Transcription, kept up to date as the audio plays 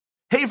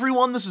Hey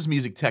everyone, this is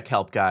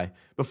MusicTechHelpGuy.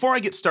 Before I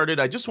get started,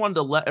 I just wanted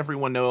to let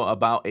everyone know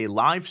about a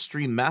live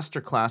stream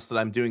masterclass that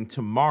I'm doing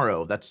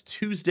tomorrow. That's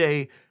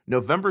Tuesday,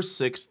 November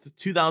 6th,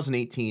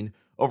 2018,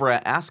 over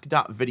at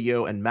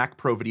ask.video and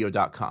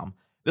macprovideo.com.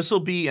 This will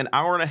be an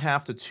hour and a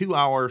half to 2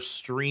 hour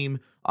stream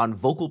on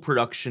vocal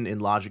production in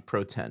Logic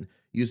Pro 10,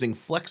 using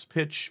Flex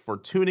Pitch for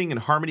tuning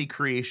and harmony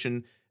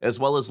creation, as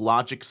well as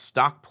Logic's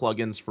stock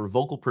plugins for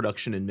vocal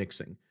production and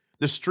mixing.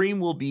 The stream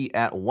will be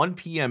at 1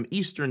 p.m.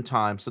 Eastern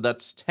Time, so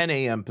that's 10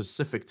 a.m.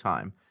 Pacific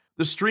Time.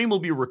 The stream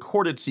will be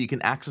recorded so you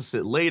can access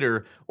it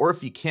later, or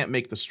if you can't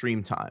make the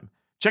stream time.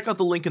 Check out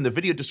the link in the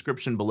video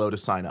description below to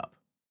sign up.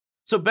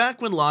 So back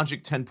when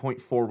Logic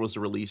 10.4 was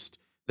released,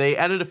 they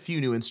added a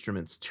few new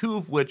instruments, two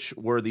of which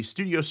were the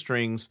studio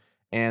strings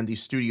and the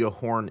studio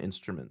horn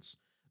instruments.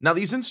 Now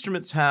these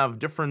instruments have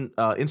different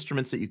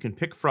instruments that you can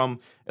pick from,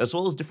 as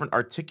well as different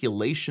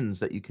articulations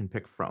that you can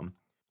pick from.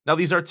 Now,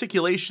 these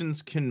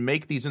articulations can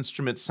make these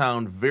instruments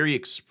sound very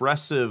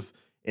expressive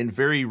and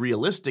very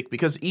realistic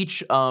because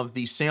each of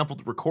the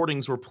sampled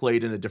recordings were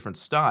played in a different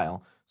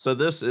style. So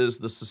this is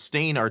the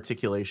sustain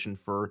articulation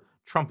for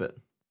trumpet.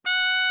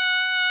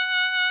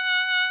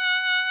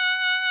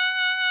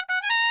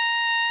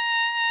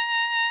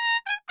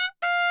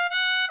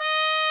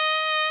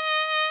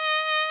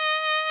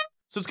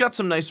 So it's got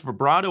some nice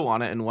vibrato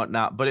on it and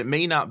whatnot, but it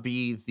may not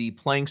be the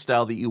playing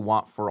style that you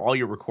want for all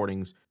your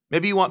recordings.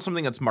 Maybe you want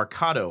something that's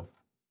marcato.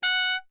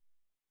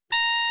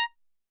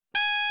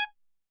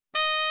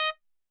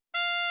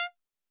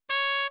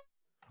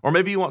 Or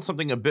maybe you want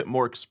something a bit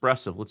more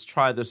expressive. Let's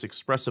try this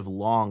expressive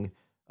long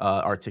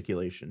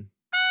articulation.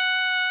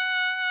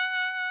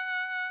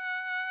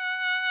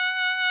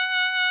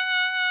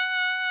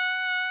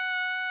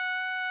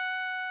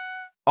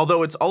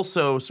 Although it's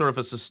also sort of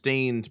a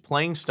sustained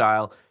playing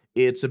style,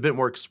 it's a bit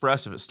more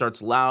expressive. It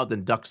starts loud,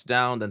 then ducks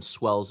down, then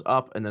swells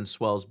up, and then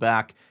swells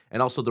back.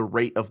 And also the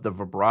rate of the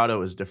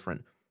vibrato is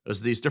different.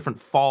 There's these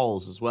different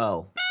falls as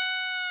well.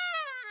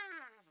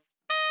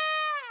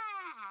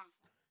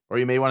 Or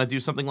you may want to do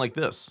something like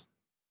this.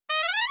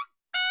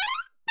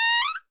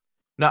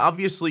 Now,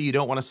 obviously, you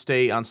don't want to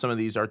stay on some of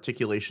these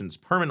articulations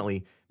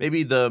permanently.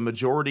 Maybe the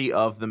majority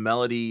of the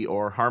melody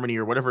or harmony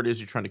or whatever it is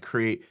you're trying to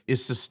create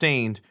is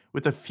sustained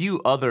with a few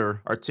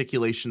other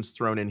articulations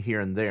thrown in here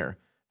and there.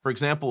 For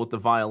example, with the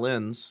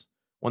violins,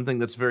 one thing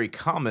that's very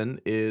common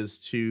is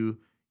to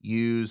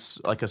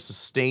use like a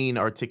sustain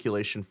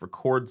articulation for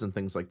chords and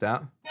things like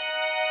that.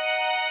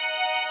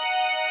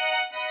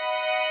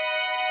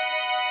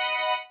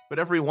 But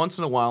every once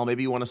in a while,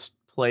 maybe you want to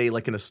play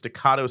like in a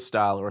staccato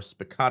style or a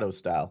spiccato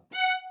style.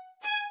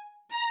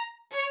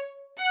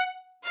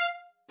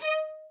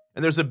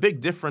 And there's a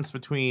big difference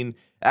between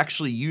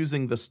actually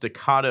using the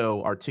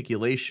staccato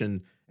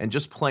articulation and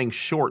just playing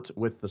short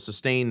with the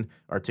sustain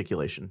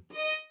articulation.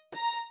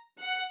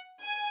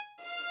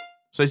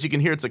 So as you can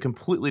hear, it's a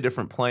completely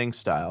different playing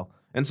style.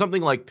 And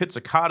something like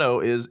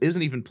pizzicato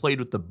isn't even played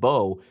with the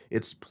bow,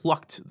 it's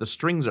plucked, the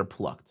strings are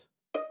plucked.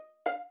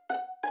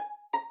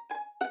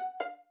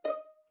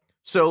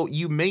 So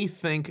you may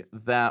think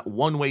that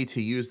one way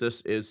to use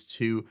this is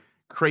to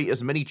create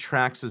as many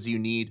tracks as you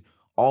need,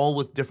 all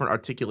with different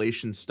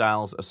articulation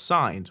styles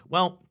assigned.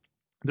 Well,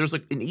 there's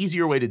an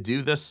easier way to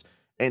do this,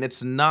 and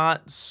it's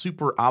not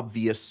super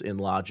obvious in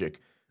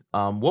Logic.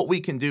 What we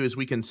can do is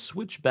we can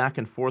switch back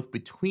and forth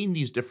between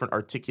these different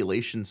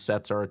articulation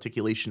sets or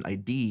articulation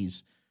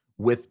IDs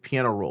with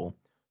piano roll.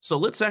 So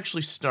let's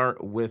actually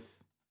start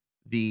with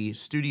the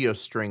studio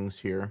strings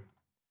here.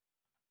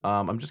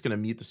 I'm just going to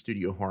mute the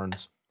studio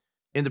horns.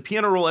 In the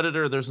piano roll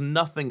editor, there's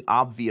nothing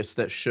obvious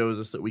that shows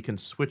us that we can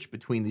switch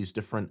between these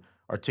different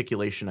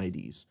articulation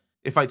IDs.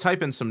 If I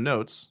type in some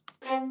notes,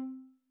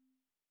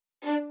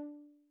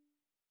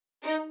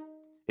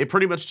 it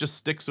pretty much just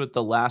sticks with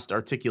the last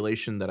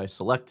articulation that I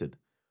selected.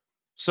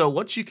 So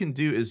what you can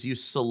do is you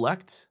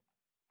select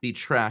the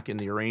track in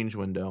the arrange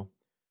window,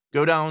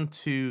 go down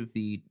to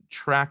the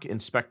track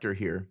inspector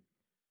here,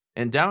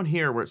 and down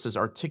here where it says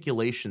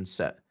articulation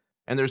set,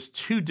 and there's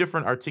two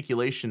different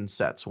articulation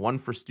sets, one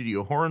for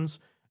studio horns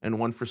and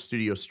one for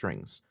studio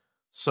strings.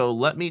 So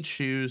let me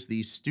choose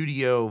the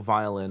studio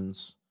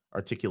violins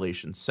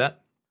articulation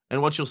set.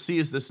 And what you'll see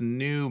is this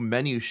new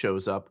menu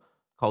shows up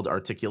called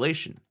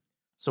articulation.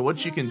 So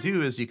what you can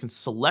do is you can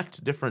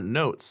select different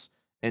notes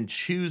and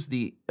choose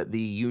the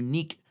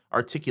unique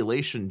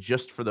articulation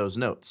just for those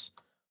notes.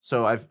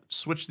 So I've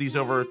switched these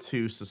over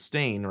to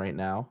sustain right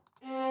now.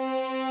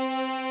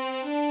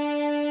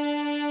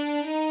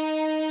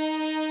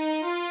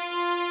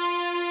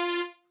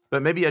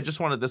 But maybe I just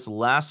wanted this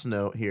last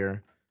note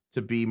here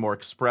to be more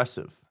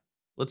expressive.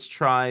 Let's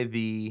try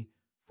the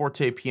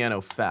forte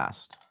piano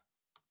fast.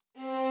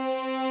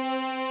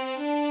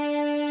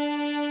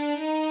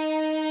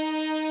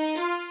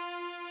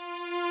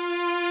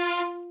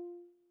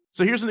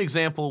 So here's an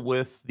example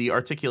with the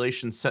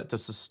articulation set to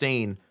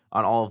sustain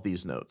on all of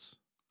these notes.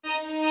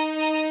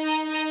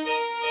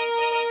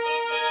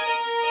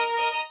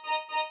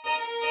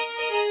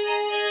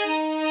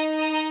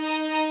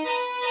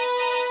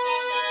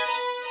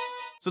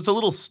 So it's a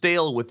little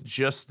stale with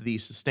just the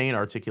sustain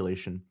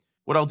articulation.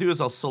 What I'll do is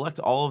I'll select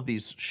all of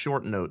these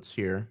short notes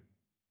here,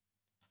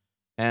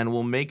 and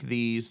we'll make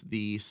these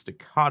the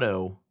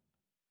staccato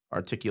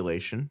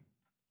articulation.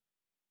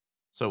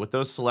 So with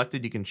those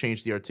selected, you can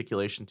change the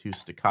articulation to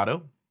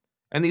staccato.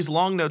 And these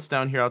long notes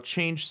down here, I'll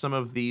change some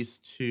of these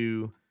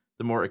to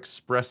the more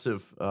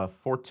expressive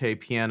forte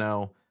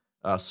piano,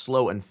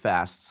 slow and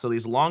fast. So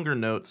these longer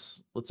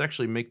notes, let's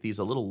actually make these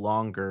a little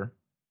longer.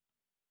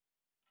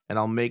 And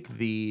I'll make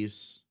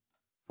these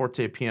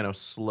forte piano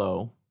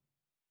slow.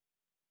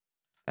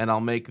 And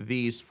I'll make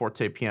these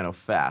forte piano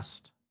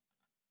fast.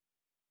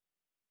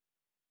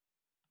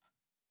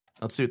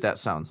 Let's see what that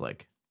sounds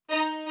like.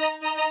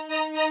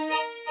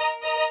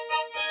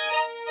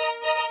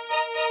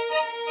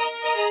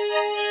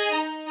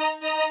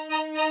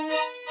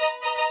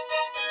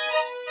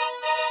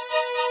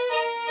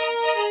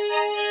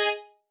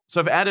 So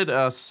I've added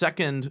a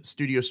second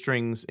studio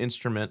strings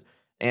instrument,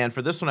 and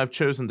for this one I've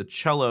chosen the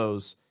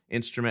cellos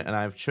instrument, and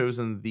I've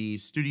chosen the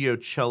studio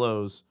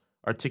cellos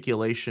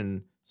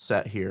articulation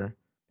set here.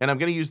 And I'm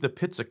going to use the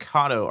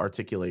pizzicato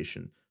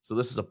articulation. So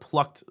this is a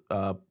plucked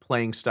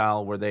playing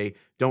style where they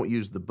don't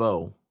use the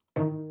bow.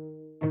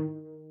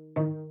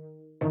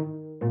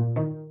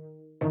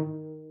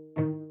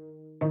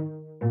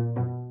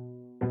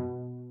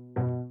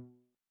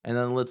 And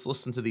then let's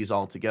listen to these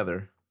all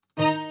together.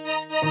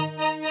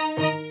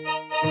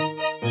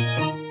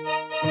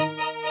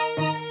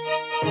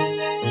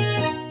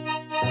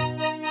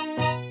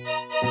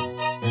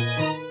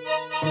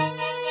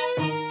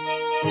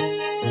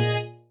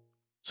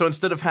 So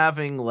instead of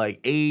having like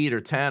 8 or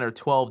 10 or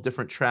 12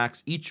 different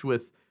tracks, each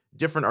with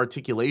different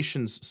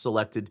articulations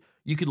selected,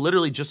 you could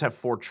literally just have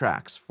 4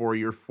 tracks for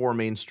your 4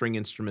 main string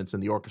instruments in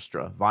the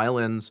orchestra: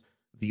 violins,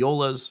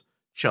 violas,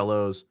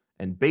 cellos,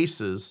 and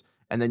basses.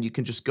 And then you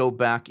can just go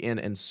back in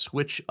and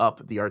switch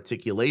up the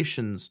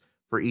articulations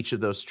for each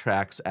of those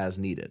tracks as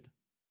needed.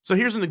 So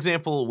here's an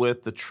example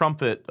with the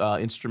trumpet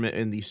instrument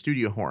in the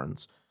studio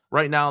horns.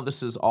 Right now,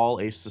 this is all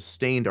a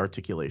sustained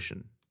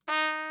articulation.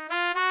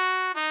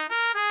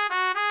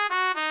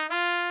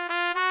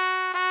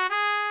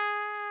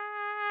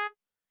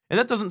 And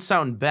that doesn't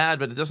sound bad,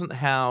 but it doesn't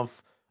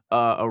have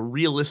a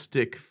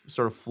realistic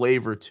sort of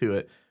flavor to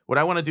it. What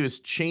I want to do is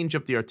change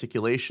up the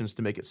articulations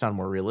to make it sound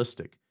more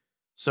realistic.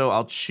 So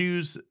I'll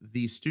choose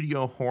the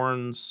Studio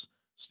Horns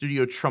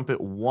Studio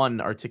Trumpet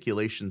 1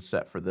 articulation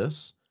set for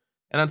this.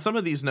 And on some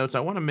of these notes,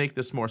 I want to make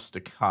this more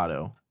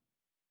staccato.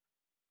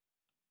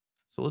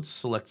 So let's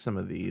select some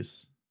of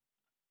these.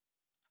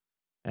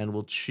 And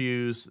we'll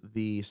choose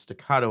the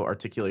staccato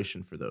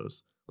articulation for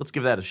those. Let's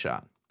give that a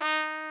shot.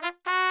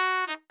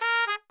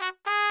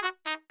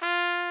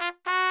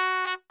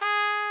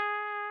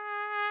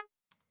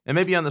 And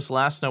maybe on this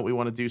last note, we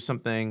want to do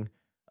something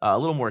a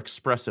little more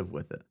expressive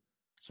with it.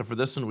 So for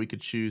this one, we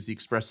could choose the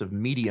expressive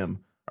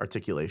medium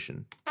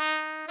articulation.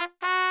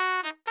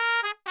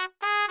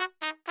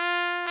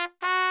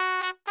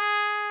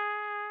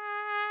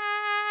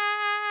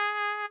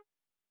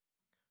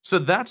 So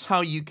that's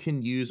how you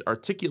can use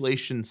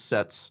articulation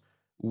sets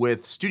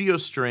with studio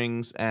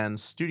strings and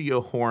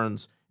studio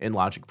horns in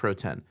Logic Pro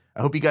 10.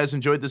 I hope you guys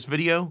enjoyed this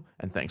video,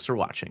 and thanks for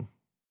watching.